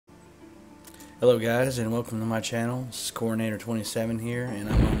Hello guys, and welcome to my channel. This is Coordinator 27 here, and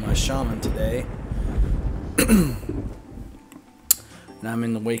I'm on my shaman today. And I'm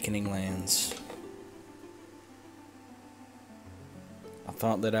in the Wakening Lands. I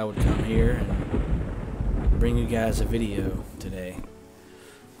thought that I would come here and bring you guys a video today.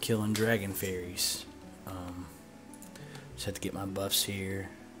 Killing dragon fairies. Just have to get my buffs here.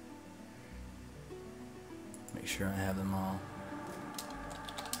 Make sure I have them all.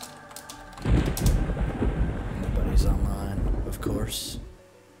 Nobody's online, of course.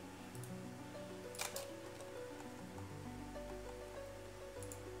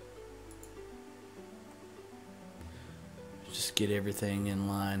 Just get everything in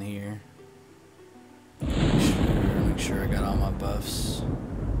line here. Make sure I got all my buffs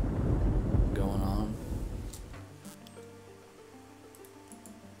going on.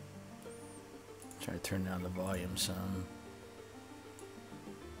 Try to turn down the volume some.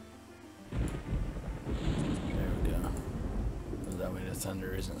 That way the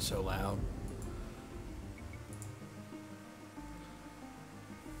thunder isn't so loud.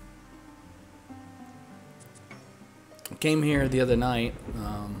 I came here the other night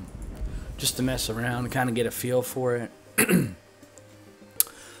just to mess around and kind of get a feel for it,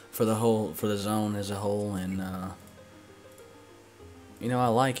 for the zone as a whole, and you know, I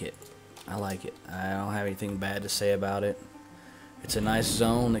like it. I don't have anything bad to say about it. It's a nice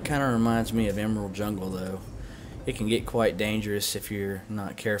zone. It kind of reminds me of Emerald Jungle, though. It can get quite dangerous if you're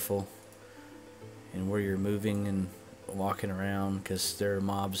not careful and where you're moving and walking around, because there are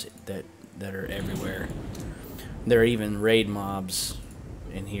mobs that are everywhere. There are even raid mobs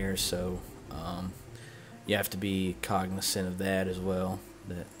in here, so you have to be cognizant of that as well,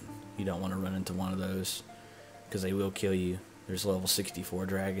 that you don't want to run into one of those, because they will kill you. There's level 64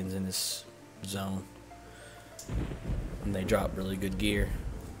 dragons in this zone, and they drop really good gear.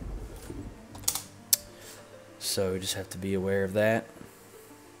 So we just have to be aware of that.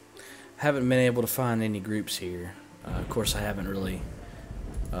 Haven't been able to find any groups here. Of course, I haven't really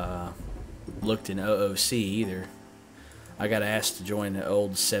looked in OOC either. I got asked to join the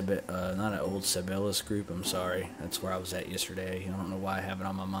old not an old Sebelius group. I'm sorry, that's where I was at yesterday. I don't know why I have it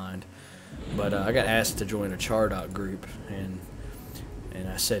on my mind, but I got asked to join a Chardock group, and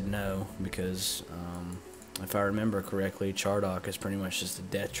I said no, because if I remember correctly, Chardock is pretty much just a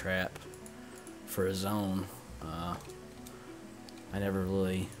death trap for a zone. I never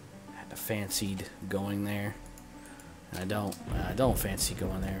really fancied going there. I don't fancy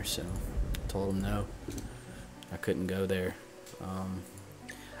going there, so I told them no. I couldn't go there.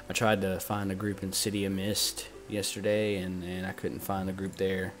 I tried to find a group in City of Mist yesterday, and I couldn't find a group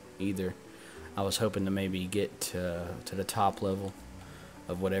there either. I was hoping to maybe get to the top level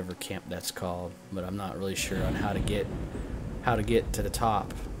of whatever camp that's called, but I'm not really sure on how to get to the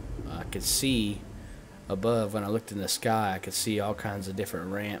top. I could see above, when I looked in the sky, I could see all kinds of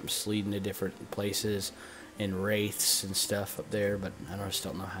different ramps leading to different places and wraiths and stuff up there, but I just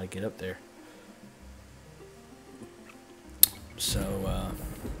don't know how to get up there. So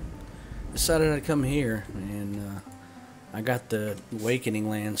decided I'd come here, and I got the Wakening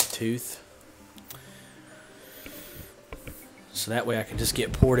Lands tooth, so that way I can just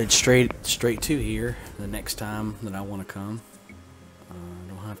get ported straight to here the next time that I want to come. I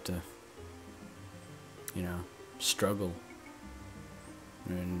don't have to, you know, struggle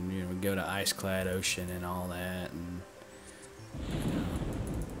and, you know, go to ice-clad ocean and all that, and, you know,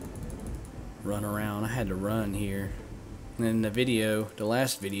 run around. I had to run here. And in the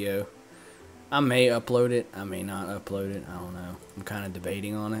last video, I may upload it, I may not upload it, I don't know. I'm kind of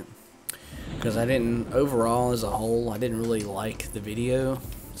debating on it, because overall as a whole, I didn't really like the video.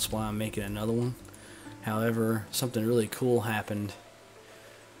 That's why I'm making another one. However, something really cool happened.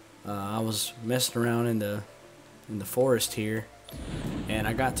 I was messing around in the forest here, and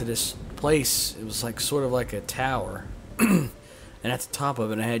I got to this place. It was like sort of like a tower, and at the top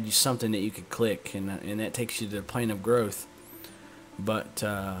of it, I had something that you could click, and that takes you to the plane of growth. But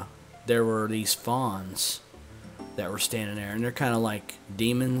there were these fawns that were standing there, and they're kind of like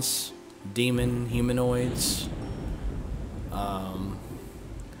demon humanoids. And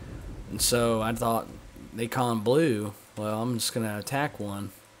so I thought, they call them blue. Well, I'm just gonna attack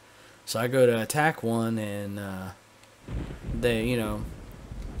one. So I go to attack one, and they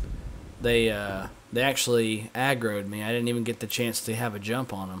actually aggroed me. I didn't even get the chance to have a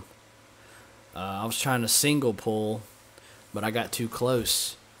jump on them. I was trying to single pull, but I got too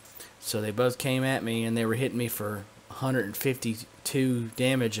close. So they both came at me, and they were hitting me for 152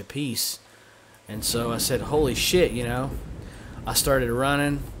 damage apiece. And so I said, holy shit, you know. I started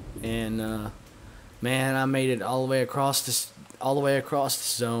running, and man, I made it all the way across this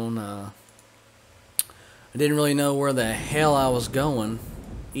zone. I didn't really know where the hell I was going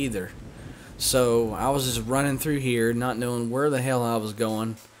either. So I was just running through here, not knowing where the hell I was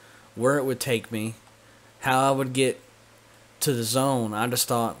going, where it would take me, how I would get to the zone. I just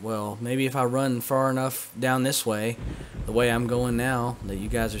thought, well, maybe if I run far enough down this way, the way I'm going now, that you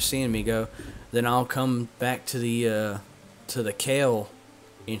guys are seeing me go, then I'll come back to the Kale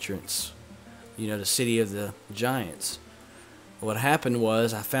entrance, you know, the city of the giants. What happened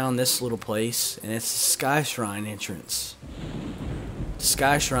was I found this little place, and it's the Sky Shrine entrance. The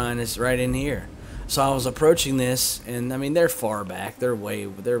Sky Shrine is right in here. So I was approaching this, and I mean, they're far back. They're way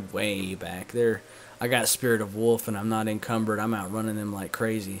back. I got Spirit of Wolf, and I'm not encumbered. I'm outrunning them like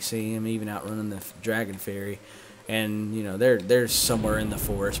crazy. See, I'm even outrunning the Dragon Fairy, and you know they're somewhere in the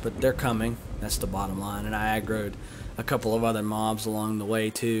forest, but they're coming. That's the bottom line. And I aggroed a couple of other mobs along the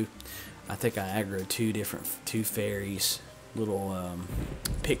way too. I think I aggroed two fairies, little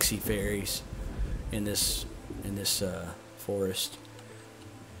pixie fairies, in this forest.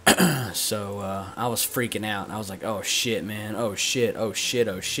 So I was freaking out. I was like, oh shit, man, oh shit, oh shit,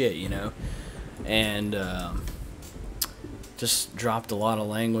 oh shit, you know, and just dropped a lot of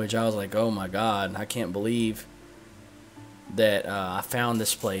language. I was like, oh my god, I can't believe that I found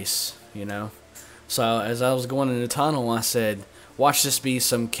this place, you know. So as I was going in the tunnel, I said, watch this be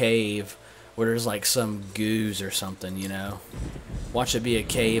some cave where there's like some goos or something, you know. Watch it be a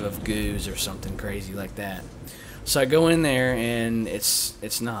cave of goos or something crazy like that. So I go in there, and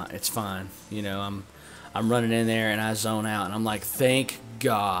it's not. It's fine. You know, I'm running in there, and I zone out, and I'm like, thank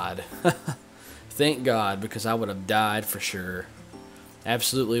God. Thank God, because I would have died for sure.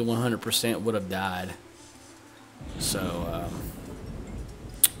 Absolutely 100% would have died. So,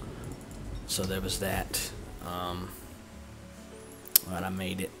 so there was that. But I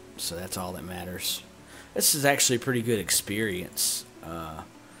made it, so that's all that matters. This is actually a pretty good experience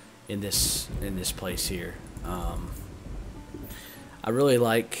in this place here. I really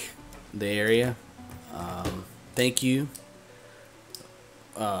like the area. Thank you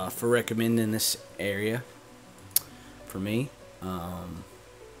for recommending this area for me.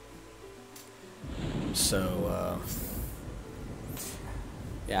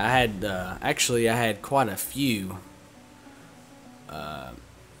 Yeah, I had quite a few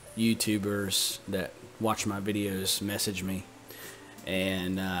YouTubers that watch my videos message me,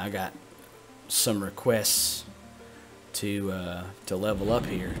 and I got some requests to level up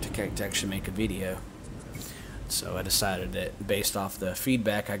here to actually make a video. So I decided that based off the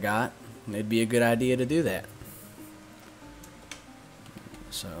feedback I got, it'd be a good idea to do that.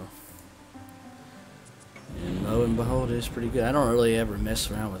 So, and lo and behold, it's pretty good. I don't really ever mess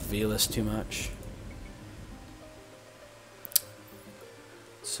around with velious too much.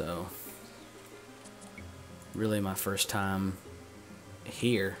 So, really my first time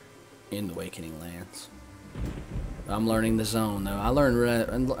here in the Wakening Lands. I'm learning the zone though. I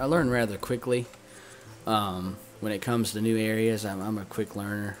learn rather quickly. When it comes to new areas, I'm a quick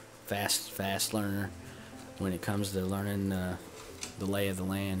learner, fast learner. When it comes to learning the lay of the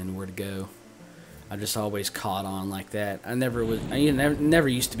land and where to go, I just always caught on like that. I never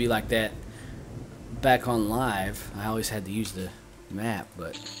used to be like that back on live. I always had to use the map,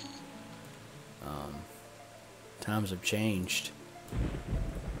 but times have changed.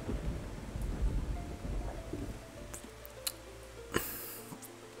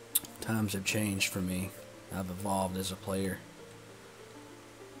 Times have changed for me. I've evolved as a player.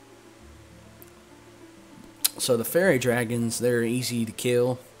 So the fairy dragons, they're easy to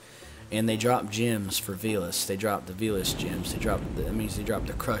kill, and they drop gems for velious. They drop the velious gems. That means they drop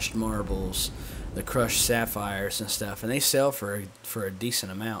the crushed marbles, the crushed sapphires and stuff, and they sell for a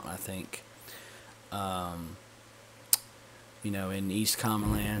decent amount, I think. You know, in East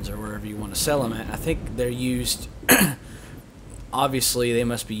Common Lands or wherever you want to sell them at. I think they're used. Obviously, they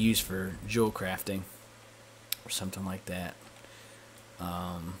must be used for jewel crafting or something like that.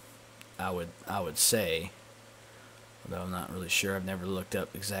 I would say, although I'm not really sure. I've never looked up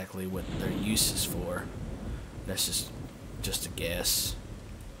exactly what their use is for. That's just a guess.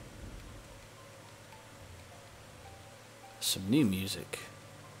 Some new music.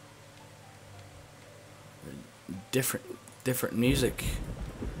 Different music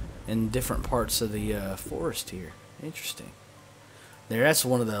in different parts of the forest here. Interesting. That's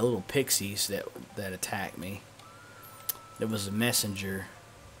one of the little pixies that attacked me. It was a messenger,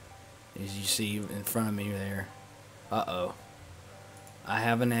 as you see in front of me there. Uh-oh. I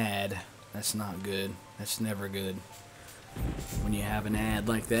have an ad. That's not good. That's never good. When you have an ad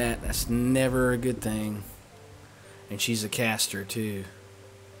like that, that's never a good thing. And she's a caster, too.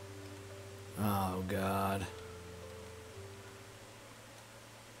 Oh, God.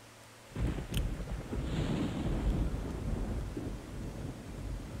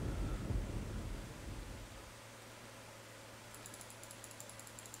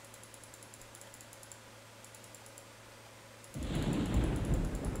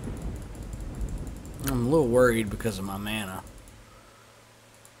 I'm a little worried because of my mana.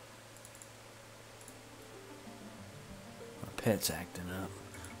 My pet's acting up.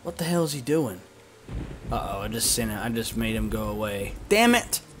 What the hell is he doing? Uh-oh, I just sent it. I just made him go away. Damn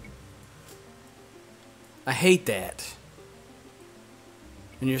it! I hate that.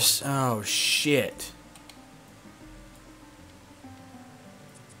 And you're... Oh, shit.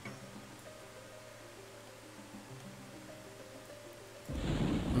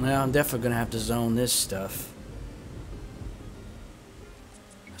 Well, I'm definitely going to have to zone this stuff.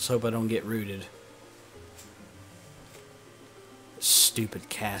 Let's hope I don't get rooted. Stupid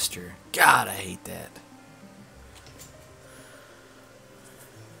caster. God, I hate that.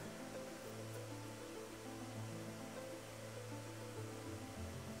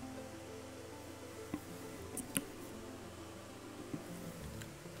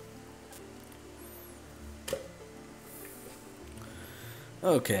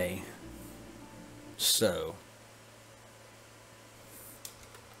 Okay. So.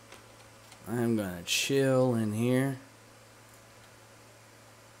 I'm gonna chill in here.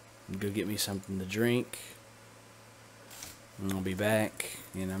 Go get me something to drink. And I'll be back.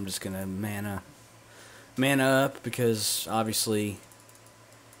 And I'm just gonna mana up because obviously,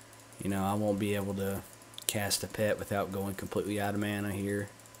 you know, I won't be able to cast a pet without going completely out of mana here.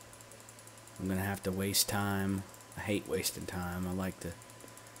 I'm gonna have to waste time. I hate wasting time. I like to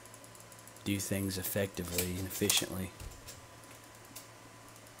do things effectively and efficiently.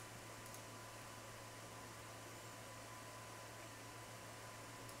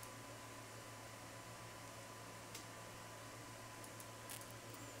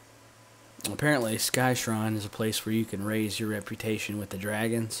 Apparently, Sky Shrine is a place where you can raise your reputation with the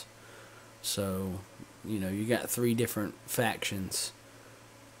dragons. So, you know, you got 3 different factions.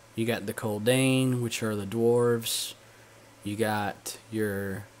 You got the Coldane, which are the dwarves. You got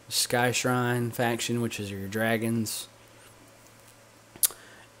your Sky Shrine faction, which is your dragons.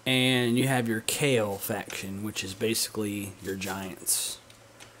 And you have your Kale faction, which is basically your giants.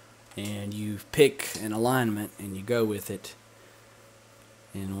 And you pick an alignment and you go with it.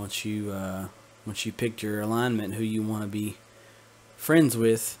 And once you picked your alignment, who you want to be friends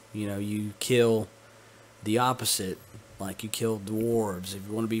with, you know, you kill the opposite. Like you kill dwarves. If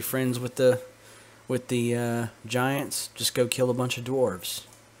you want to be friends with the giants, just go kill a bunch of dwarves.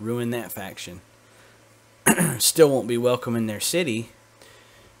 Ruin that faction. Still won't be welcome in their city,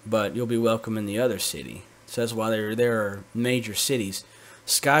 but you'll be welcome in the other city. So that's why there are major cities.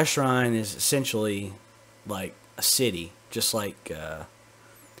 Sky Shrine is essentially like a city, just like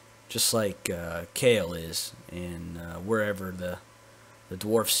Kale is, and wherever the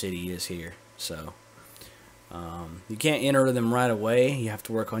dwarf city is here. So you can't enter them right away. You have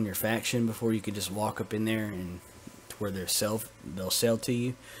to work on your faction before you can just walk up in there and to where they'll sell to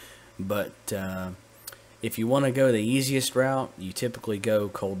you. But if you want to go the easiest route, you typically go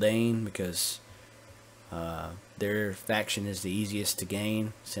Coldane because their faction is the easiest to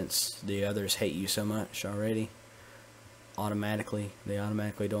gain since the others hate you so much already. They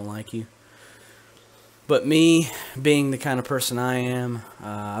automatically don't like you. But me, being the kind of person I am,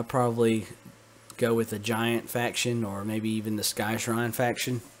 I'd probably go with the giant faction or maybe even the Sky Shrine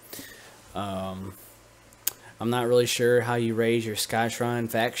faction. I'm not really sure how you raise your Sky Shrine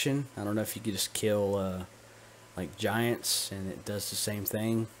faction. I don't know if you could just kill like giants and it does the same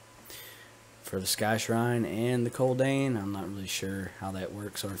thing for the Sky Shrine and the Coldane. I'm not really sure how that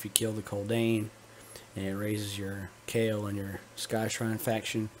works, or if you kill the Coldane and it raises your Kale and your Sky Shrine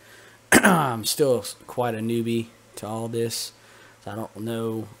faction. I'm still quite a newbie to all this, so I don't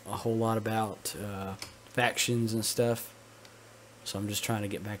know a whole lot about factions and stuff. So I'm just trying to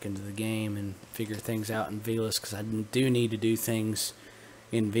get back into the game and figure things out in velious, because I do need to do things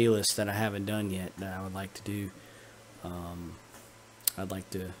in velious that I haven't done yet that I would like to do. I'd like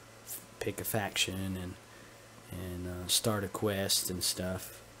to pick a faction and start a quest and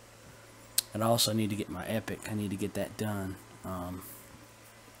stuff. And I also need to get my epic. I need to get that done.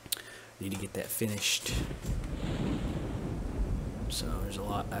 Need to get that finished. So there's a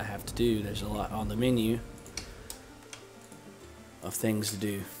lot I have to do. There's a lot on the menu of things to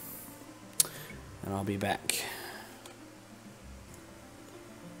do. And I'll be back.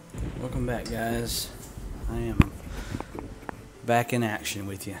 Welcome back, guys. I am back in action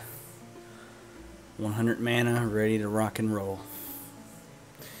with you. 100 mana, ready to rock and roll.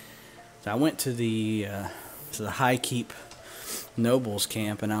 So I went to the High Keep Nobles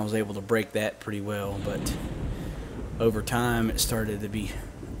camp and I was able to break that pretty well, but over time it started to be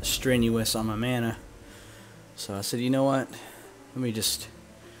strenuous on my mana. So I said, you know what? Let me just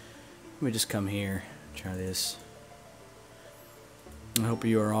come here, try this. I hope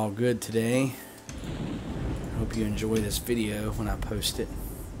you are all good today. Hope you enjoy this video when I post it.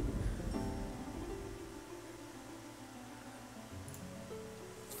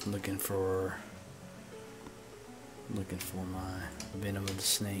 Looking for my venom of the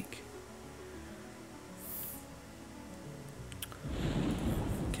snake.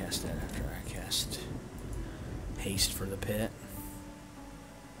 Cast that after I cast haste for the pet.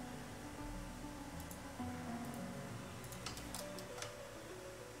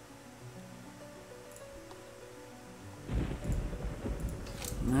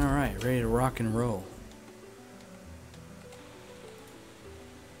 Alright, ready to rock and roll.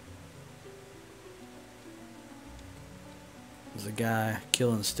 There's a guy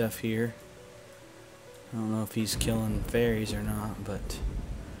killing stuff here. I don't know if he's killing fairies or not, but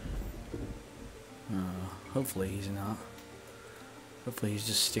hopefully he's not. Hopefully he's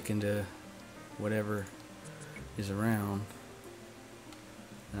just sticking to whatever is around.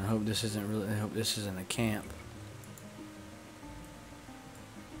 And I hope this isn't a camp.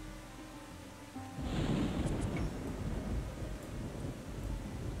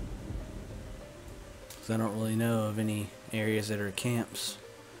 I don't really know of any areas that are camps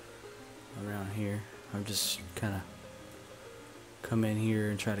around here. I've just kind of come in here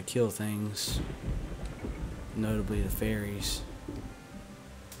and try to kill things, notably the fairies.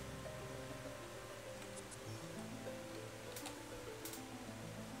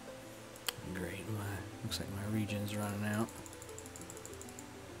 Great, looks like my region's running out.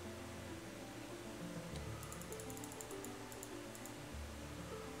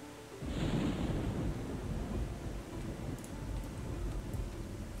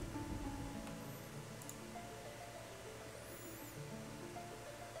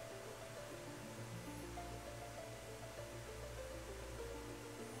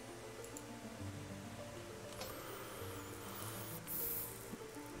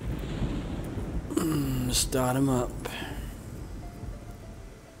 Just dot him up.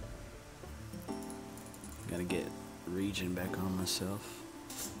 Gotta get region back on myself.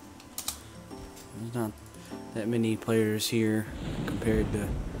 There's not that many players here compared to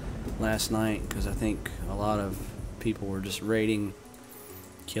last night, because I think a lot of people were just raiding,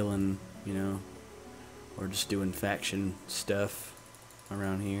 killing, you know, or just doing faction stuff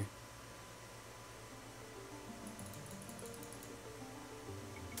around here.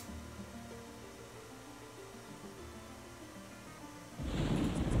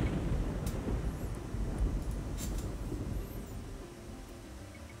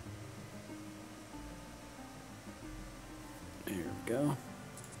 There we go.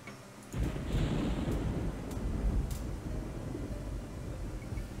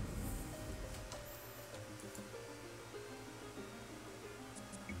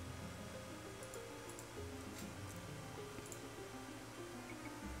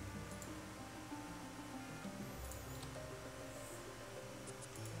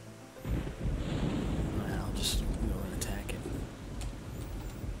 I'll just go and attack it.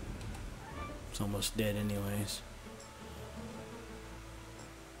 It's almost dead anyways.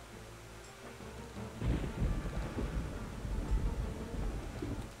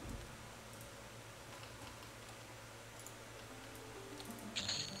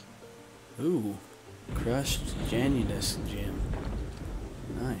 Ooh, crushed Janus gem.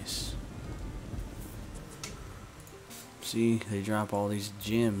 Nice. See, they drop all these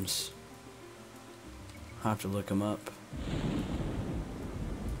gems. I'll have to look them up.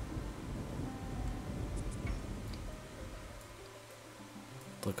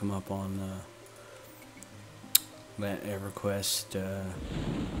 Look them up on that Everquest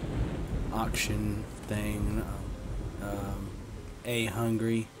auction thing. A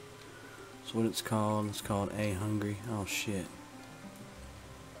Hungry. That's what it's called. It's called A Hungry. Oh shit.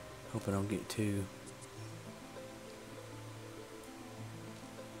 Hope I don't get two.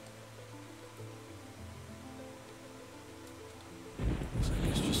 Looks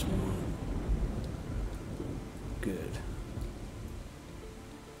like it's just one. Good.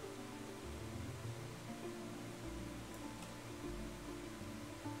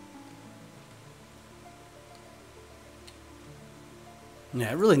 Yeah,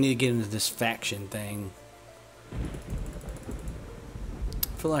 I really need to get into this faction thing. I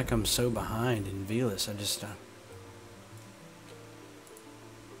feel like I'm so behind in velious. I just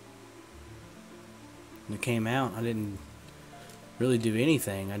when it came out, I didn't really do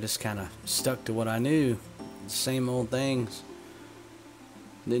anything. I just kind of stuck to what I knew. Same old things.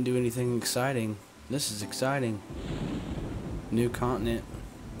 Didn't do anything exciting. This is exciting. New continent.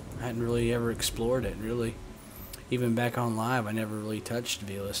 I hadn't really ever explored it, really. Even back on live, I never really touched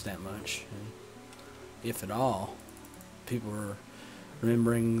velious that much, if at all. People were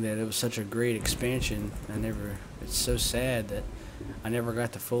remembering that it was such a great expansion. It's so sad that I never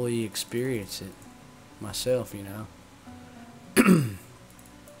got to fully experience it myself, you know.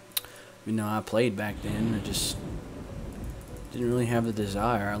 You know, I played back then. I just didn't really have the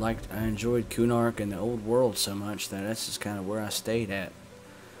desire. I enjoyed Kunark and the old world so much that that's just kind of where I stayed at.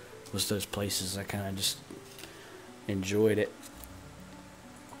 Was those places I kind of just enjoyed it.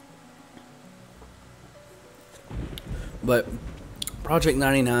 But Project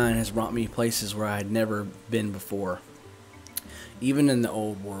 99 has brought me places where I had never been before. Even in the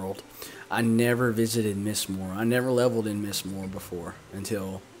old world, I never visited Mistmoore. I never leveled in Mistmoore before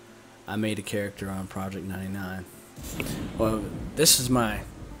until I made a character on Project 99. Well, this is my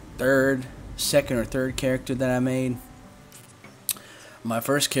second or third character that I made. My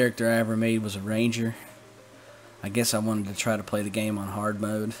first character I ever made was a ranger. I guess I wanted to try to play the game on hard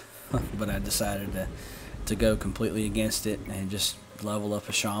mode, but I decided to go completely against it and just level up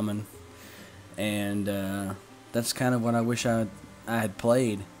a shaman. And that's kind of what I wish I had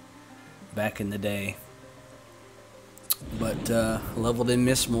played back in the day. But leveled in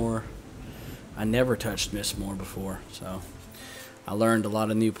Mistmoore. I never touched Mistmoore before, so I learned a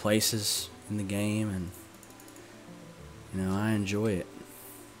lot of new places in the game, and you know, I enjoy it.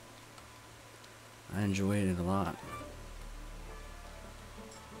 I enjoyed it a lot.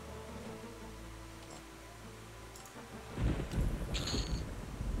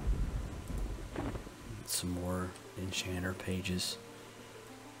 Some more enchanter pages.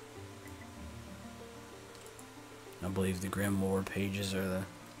 I believe the Grimoire pages are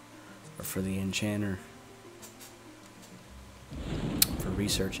for the enchanter, for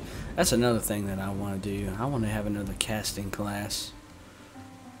research. That's another thing that I want to do. I want to have another casting class,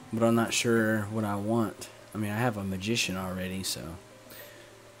 but I'm not sure what I want. I mean, I have a magician already, so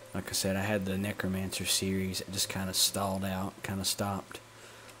like I said, I had the necromancer series. It just kind of stalled out, kind of stopped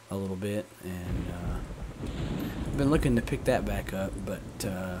a little bit, and I've been looking to pick that back up, but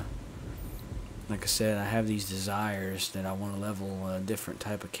like I said, I have these desires that I want to level a different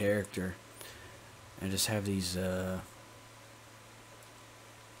type of character. I just have these,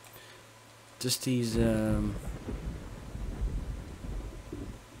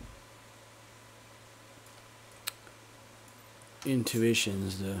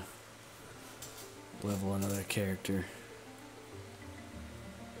 intuitions to level another character.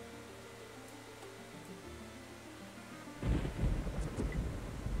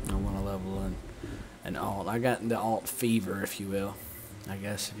 I want to level an alt. I got the alt fever, if you will. I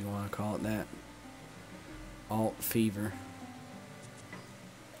guess if you want to call it that. Alt fever.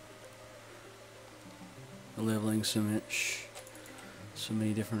 Leveling so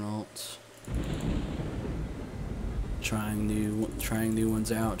many different alts. Trying new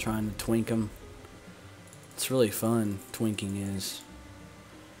ones out. Trying to twink them. It's really fun. Twinking is.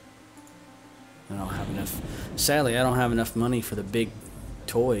 I don't have enough. Sadly, I don't have enough money for the big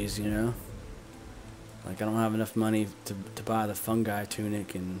toys. You know. Like, I don't have enough money to buy the fungi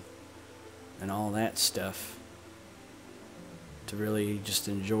tunic and all that stuff to really just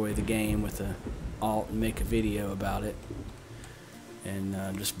enjoy the game with the alt and make a video about it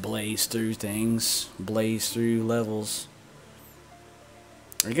and just blaze through things, blaze through levels.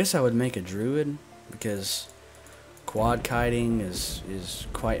 I guess I would make a druid, because quad kiting is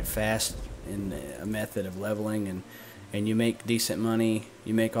quite fast in a method of leveling, and you make decent money.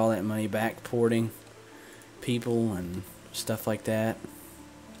 You make all that money back porting people and stuff like that.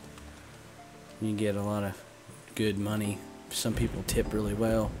 You get a lot of good money. Some people tip really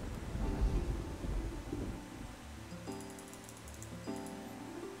well.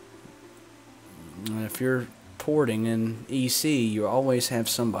 And if you're porting in EC, you always have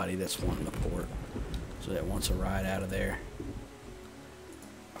somebody that's wanting to port, so that wants a ride out of there.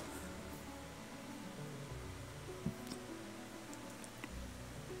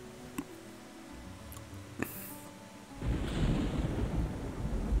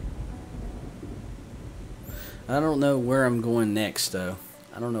 I don't know where I'm going next, though.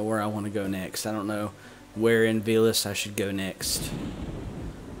 I don't know where I want to go next. I don't know where in velious I should go next.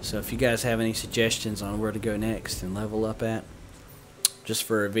 So if you guys have any suggestions on where to go next and level up at, just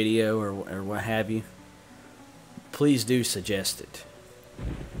for a video or what have you, please do suggest it.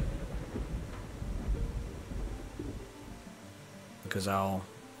 Because I'll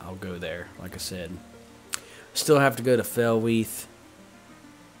go there, like I said. Still have to go to Felweath.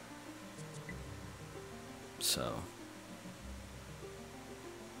 So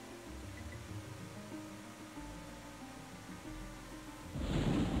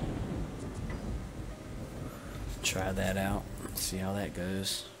try that out, see how that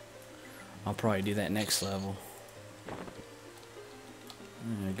goes. I'll probably do that next level.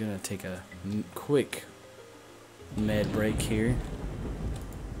 I'm gonna take a quick med break here.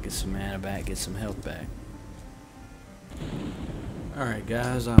 Get some mana back, get some health back. Alright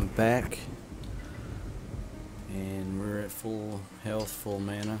guys, I'm back. And we're at full health, full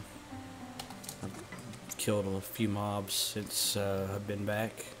mana. I've killed a few mobs since I've been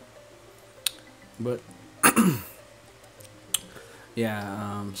back. But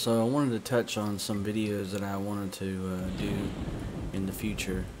yeah, so I wanted to touch on some videos that I wanted to do in the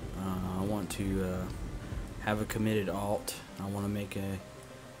future. I want to have a committed alt. I want to make a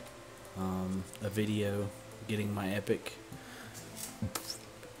video getting my epic,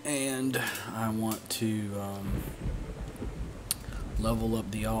 and I want to level up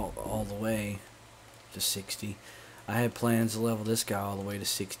the alt all the way to 60. I had plans to level this guy all the way to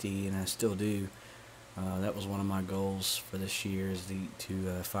 60, and I still do. That was one of my goals for this year, is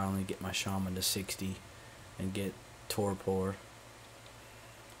to finally get my shaman to 60 and get torpor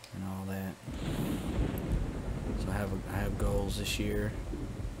and all that. So I have goals this year.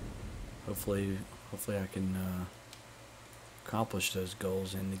 Hopefully I can accomplish those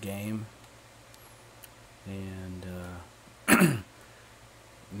goals in the game and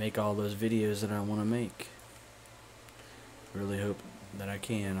make all those videos that I want to make. Really hope that I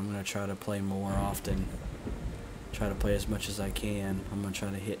can. I'm gonna try to play more often. Try to play as much as I can. I'm gonna try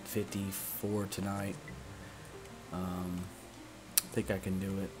to hit 54 tonight. I think I can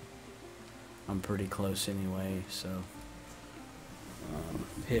do it. I'm pretty close anyway, so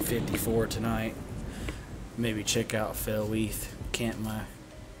hit 54 tonight. Maybe check out velious, camp my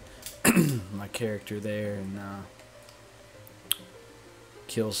my character there, and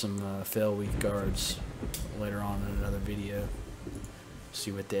kill some velious guards later on in another video.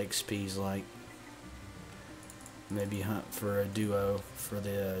 See what the XP's like. Maybe hunt for a duo for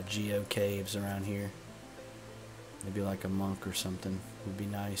the geo caves around here. Maybe like a monk or something would be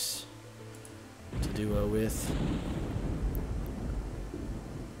nice to duo with.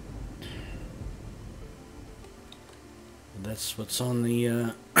 That's what's on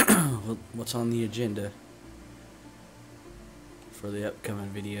the what's on the agenda for the upcoming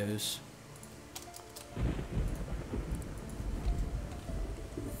videos.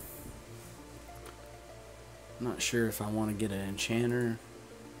 Not sure if I want to get an enchanter,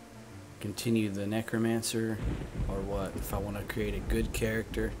 continue the necromancer, or what. If I want to create a good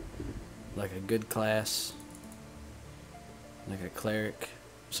character, like a good class, like a cleric,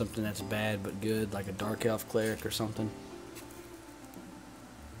 something that's bad but good, like a dark elf cleric or something.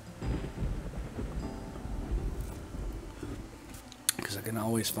 Because I can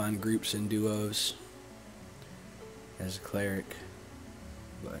always find groups and duos as a cleric,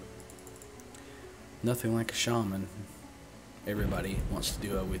 but nothing like a shaman. Everybody wants to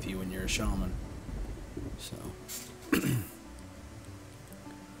duo with you when you're a shaman. So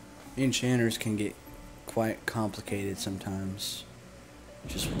enchanters can get quite complicated sometimes,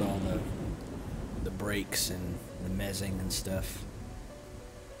 just with all the breaks and the mezzing and stuff.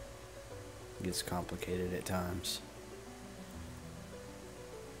 It gets complicated at times.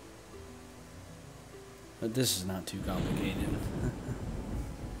 But this is not too complicated.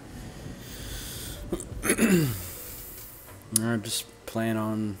 I just plan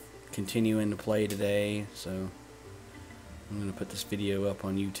on continuing to play today, so I'm going to put this video up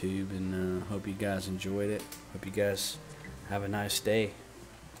on YouTube, and hope you guys enjoyed it. Hope you guys have a nice day.